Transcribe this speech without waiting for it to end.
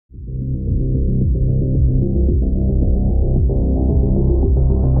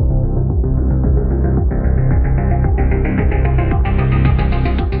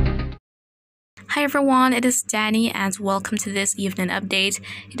Hi everyone, it is Dani'i and welcome to this evening update.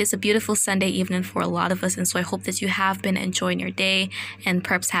 It is a beautiful Sunday evening for a lot of us, and so I hope that you have been enjoying your day and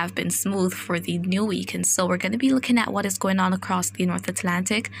perhaps have been smooth for the new week. And so we're going to be looking at what is going on across the North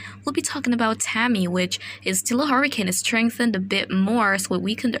Atlantic. We'll be talking about Tammy, which is still a hurricane. It's strengthened a bit more, so it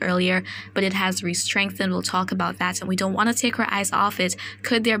weakened earlier, but it has re-strengthened. We'll talk about that, and we don't want to take our eyes off it.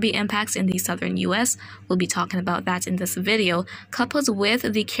 Could there be impacts in the southern U.S.? We'll be talking about that in this video, coupled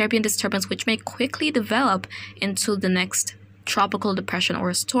with the Caribbean disturbance, which may quickly develop into the next tropical depression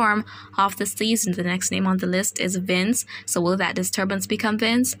or storm of the season. The next name on the list is Vince. So will that disturbance become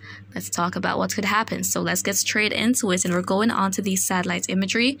Vince? Let's talk about what could happen. So let's get straight into it, and we're going on to the satellite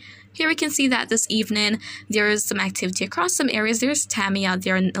imagery. Here we can see that this evening there is some activity across some areas. There's Tammy out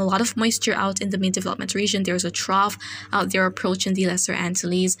there and a lot of moisture out in the main development region. There's a trough out there approaching the Lesser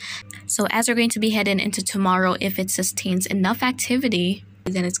Antilles. So as we're going to be heading into tomorrow, if it sustains enough activity,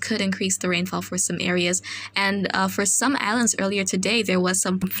 then it could increase the rainfall for some areas. And for some islands earlier today, there was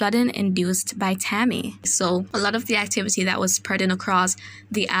some flooding induced by Tammy. So a lot of the activity that was spreading across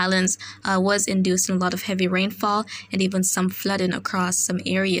the islands was induced in a lot of heavy rainfall and even some flooding across some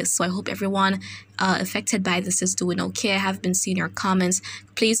areas. So I hope everyone affected by this is doing okay. I have been seeing your comments.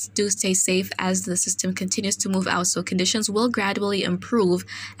 Please do stay safe as the system continues to move out, so conditions will gradually improve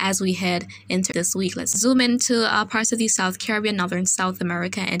as we head into this week. Let's zoom into parts of the South Caribbean, northern South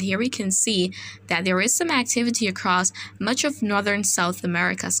America, and here we can see that there is some activity across much of northern South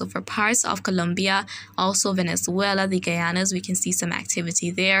America. So for parts of Colombia, also Venezuela, the Guyanas, we can see some activity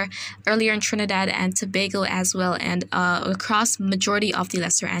there. Earlier in Trinidad and Tobago as well, and across majority of the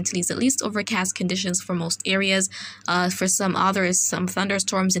Lesser Antilles, at least overcast conditions for most areas. For some others, some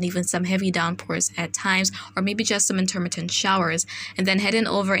thunderstorms and even some heavy downpours at times, or maybe just some intermittent showers. And then heading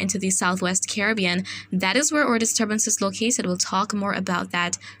over into the Southwest Caribbean, that is where our disturbance is located. We'll talk more about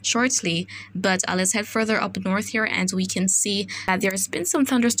that shortly, but let's head further up north here, and we can see that there's been some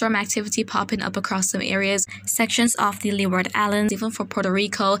thunderstorm activity popping up across some areas, sections of the Leeward Islands, even for Puerto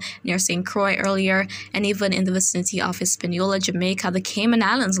Rico, near St. Croix earlier, and even in the vicinity of Hispaniola, Jamaica, the Cayman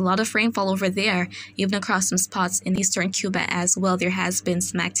Islands, a lot of rainfall over there. Even across some spots in eastern Cuba as well, there has been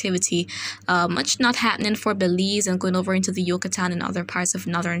some activity. Much not happening for Belize and going over into the Yucatan and other parts of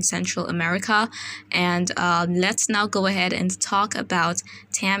northern Central America. And let's now go ahead and talk about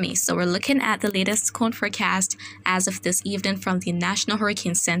Tammy. So we're looking at the latest cone forecast as of this evening from the National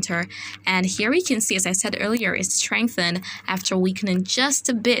Hurricane Center. And here we can see, as I said earlier, it's strengthened after weakening just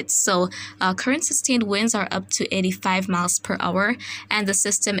a bit. So current sustained winds are up to 85 miles per hour, and the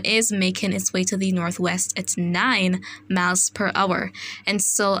system is making its way to the northwest at 9 miles per hour. And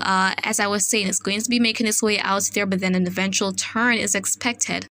so as I was saying, it's going to be making its way out there, but then an eventual turn is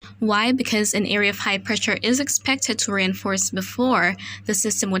expected. Why? Because an area of high pressure is expected to reinforce before the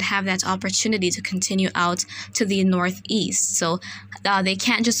system would have that opportunity to continue out to the northeast. So they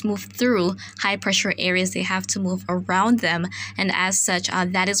can't just move through high pressure areas, they have to move around them, and as such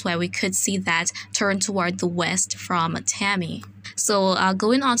that is why we could see that turn toward the west from Tammy. So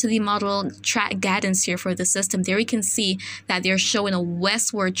going on to the model track guidance here for the system, there we can see that they're showing a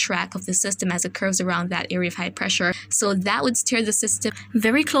westward track of the system as it curves around that area of high pressure. So that would steer the system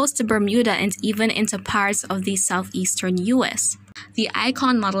very close to Bermuda and even into parts of the southeastern U.S. The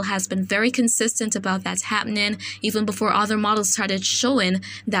ICON model has been very consistent about that happening even before other models started showing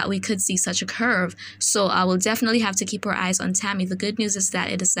that we could see such a curve. So we'll definitely have to keep our eyes on Tammy. The good news is that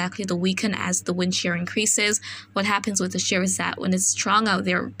it is likely to weaken as the wind shear increases. What happens with the shear is that when it's strong out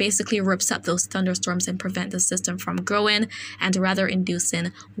there, it basically rips up those thunderstorms and prevent the system from growing and rather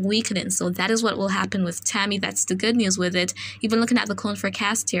inducing weakening. So that is what will happen with Tammy. That's the good news with it. Even looking at the cone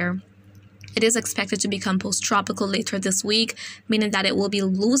forecast here, it is expected to become post-tropical later this week, meaning that it will be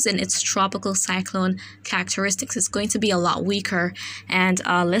losing its tropical cyclone characteristics. It's going to be a lot weaker and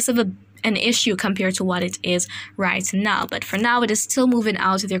less of an issue compared to what it is right now. But for now, it is still moving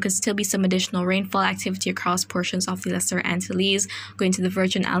out. There could still be some additional rainfall activity across portions of the Lesser Antilles, going to the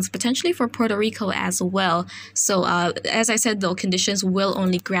Virgin Islands, potentially for Puerto Rico as well. So as I said, though, conditions will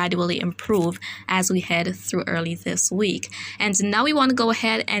only gradually improve as we head through early this week. And now we want to go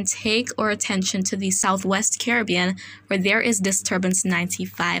ahead and take our attention to the Southwest Caribbean, where there is disturbance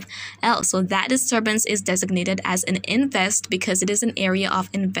 95L. So that disturbance is designated as an invest because it is an area of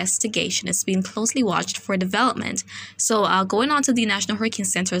investigation. location is being closely watched for development. So going on to the National Hurricane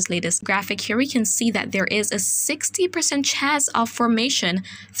Center's latest graphic here, we can see that there is a 60% chance of formation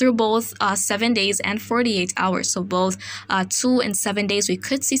through both 7 days and 48 hours. So both 2 and 7 days, we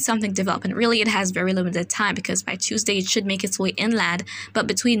could see something develop. And really, it has very limited time because by Tuesday, it should make its way inland. But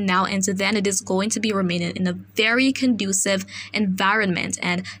between now and then, it is going to be remaining in a very conducive environment.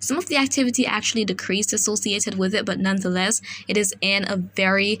 And some of the activity actually decreased associated with it, but nonetheless, it is in a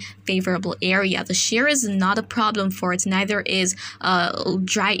very favorable area. The shear is not a problem for it, neither is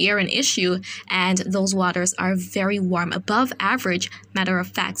dry air an issue, and those waters are very warm, above average, matter of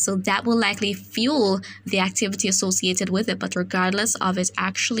fact. So that will likely fuel the activity associated with it. But regardless of it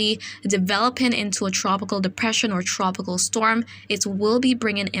actually developing into a tropical depression or tropical storm, it will be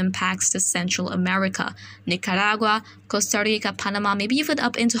bringing impacts to Central America. Nicaragua, Costa Rica, Panama, maybe even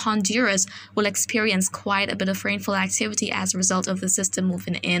up into Honduras will experience quite a bit of rainfall activity as a result of the system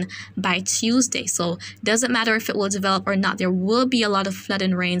moving in by Tuesday. So doesn't matter if it will develop or not, there will be a lot of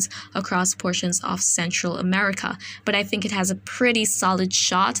flooding rains across portions of Central America. But I think it has a pretty solid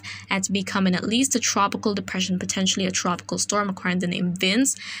shot at becoming at least a tropical depression, potentially a tropical storm, according to the name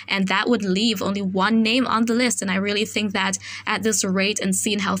Vince. And that would leave only one name on the list. And I really think that at this rate and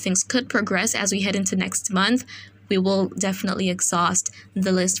seeing how things could progress as we head into next month, we will definitely exhaust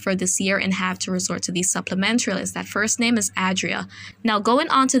the list for this year and have to resort to the supplementary list. That first name is Adria. Now, going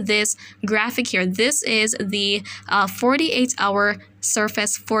on to this graphic here, this is the 48-hour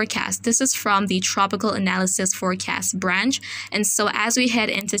surface forecast. This is from the Tropical Analysis Forecast branch. And so as we head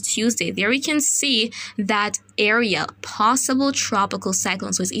into Tuesday, there we can see that area, possible tropical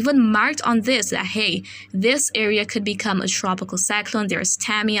cyclone. So it's even marked on this that, hey, this area could become a tropical cyclone. There's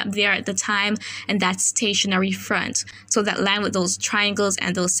TAMMY up there at the time, and that's stationary front. So that line with those triangles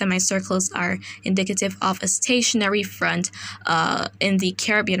and those semicircles are indicative of a stationary front in the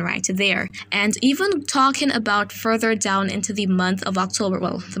Caribbean right there. And even talking about further down into the month of October,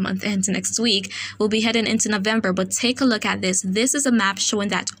 well, the month ends next week, we'll be heading into November, but take a look at this. This is a map showing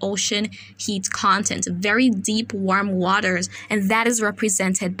that ocean heat content, very deep, warm waters, and that is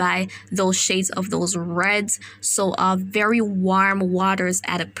represented by those shades of those reds. So very warm waters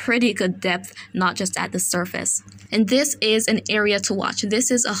at a pretty good depth, not just at the surface. And this is an area to watch.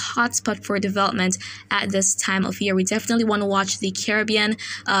 This is a hotspot for development at this time of year. We definitely want to watch the Caribbean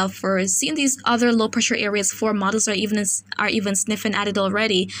for seeing these other low pressure areas. For models are even sniffing at it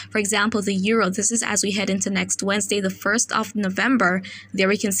already. For example, the Euro. This is as we head into next Wednesday, the 1st of November. There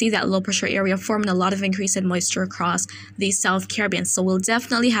we can see that low pressure area forming a lot of increase in moisture across the South Caribbean. So we'll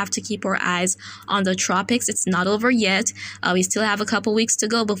definitely have to keep our eyes on the tropics. It's not over yet. We still have a couple weeks to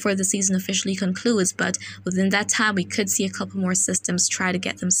go before the season officially concludes, but within that time, we could see a couple more systems try to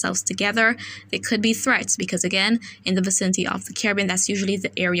get themselves together. They could be threats because, again, in the vicinity of the Caribbean, that's usually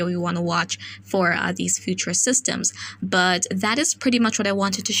the area we want to watch for these future systems. But that is pretty much what I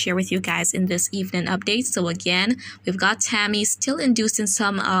wanted to share with you guys in this evening update. So again, we've got TAMMY still inducing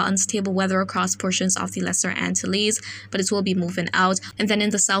some unstable weather across portions of the Lesser Antilles, but it will be moving out. And then in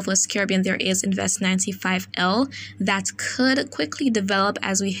the Southwest Caribbean, there is Invest 95L that could quickly develop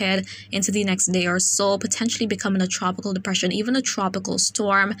as we head into the next day or so, potentially becoming a tropical depression, even a tropical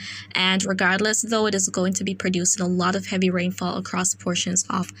storm. And regardless, though, it is going to be producing a lot of heavy rainfall across portions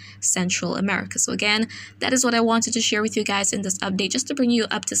of Central America. So again, that is what I wanted to share with you guys in this update, just to bring you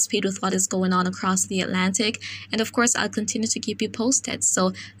up to speed with what is going on across the Atlantic. And of course, I'll continue to keep you posted.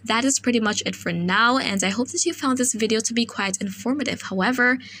 So that is pretty much it for now, and I hope that you found this video to be quite informative.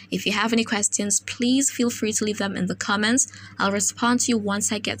 However, if you have any questions, please feel free to leave them in the comments. I'll respond to you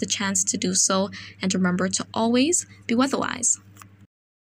once I get the chance to do so. And remember to always be weatherwise.